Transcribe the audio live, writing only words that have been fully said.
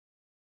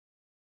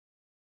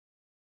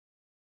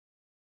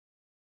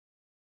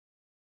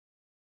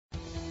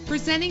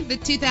Presenting the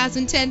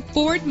 2010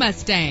 Ford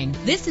Mustang.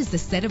 This is the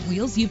set of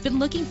wheels you've been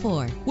looking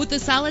for, with a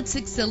solid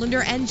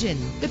 6-cylinder engine.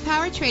 The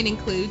powertrain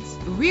includes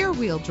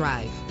rear-wheel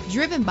drive,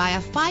 driven by a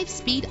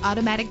 5-speed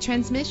automatic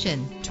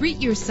transmission. Treat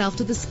yourself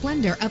to the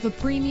splendor of a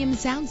premium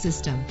sound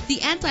system.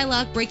 The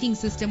anti-lock braking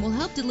system will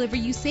help deliver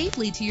you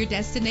safely to your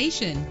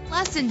destination.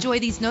 Plus, enjoy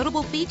these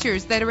notable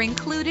features that are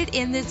included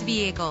in this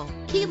vehicle: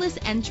 keyless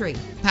entry,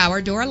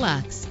 power door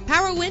locks,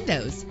 power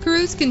windows,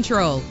 cruise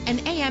control, an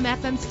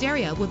AM/FM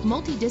stereo with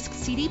multi-disc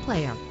CD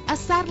player, a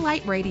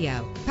satellite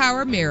radio,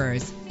 power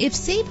mirrors. If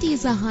safety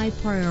is a high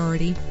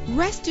priority,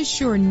 rest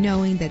assured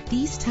knowing that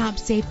these top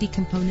safety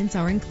components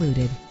are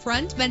included: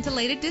 front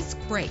ventilated disc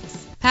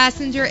brakes,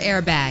 passenger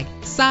airbag,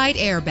 side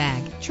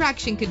airbag,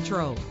 traction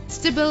control,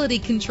 stability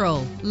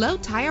control, low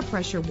tire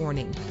pressure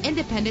warning,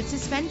 independent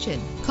suspension.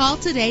 Call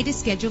today to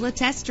schedule a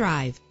test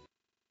drive.